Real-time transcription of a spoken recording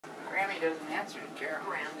Grammy doesn't answer to Carol.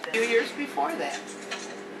 A few years before that.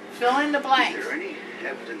 Fill in the blanks. Is there any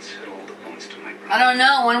evidence at all that points to my brother? I don't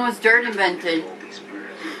know. When was dirt invented?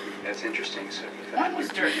 That's interesting. So When was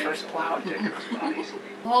dirt first plowed?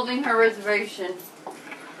 Holding her reservation.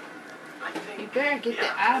 You better get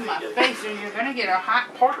that out of my face or you're going to get a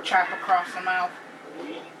hot pork chop across the mouth.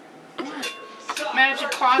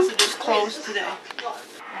 Magic closet is closed today.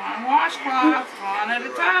 One washcloth, one at a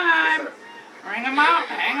time. Ring them out,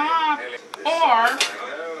 hang them up. Or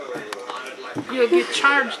you'll get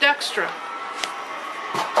charged extra.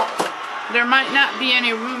 There might not be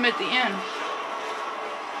any room at the end.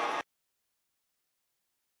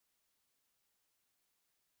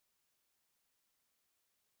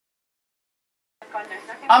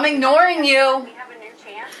 I'm ignoring you. We have a new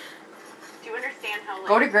chance. Do you understand how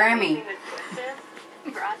Go to Grammy.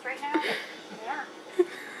 For us right now? Yeah.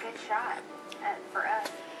 Good shot for us.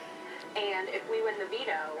 And if we win the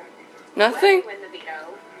veto, Nothing. when we win the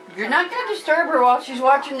veto, You're not going to disturb her while she's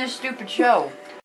watching this stupid show.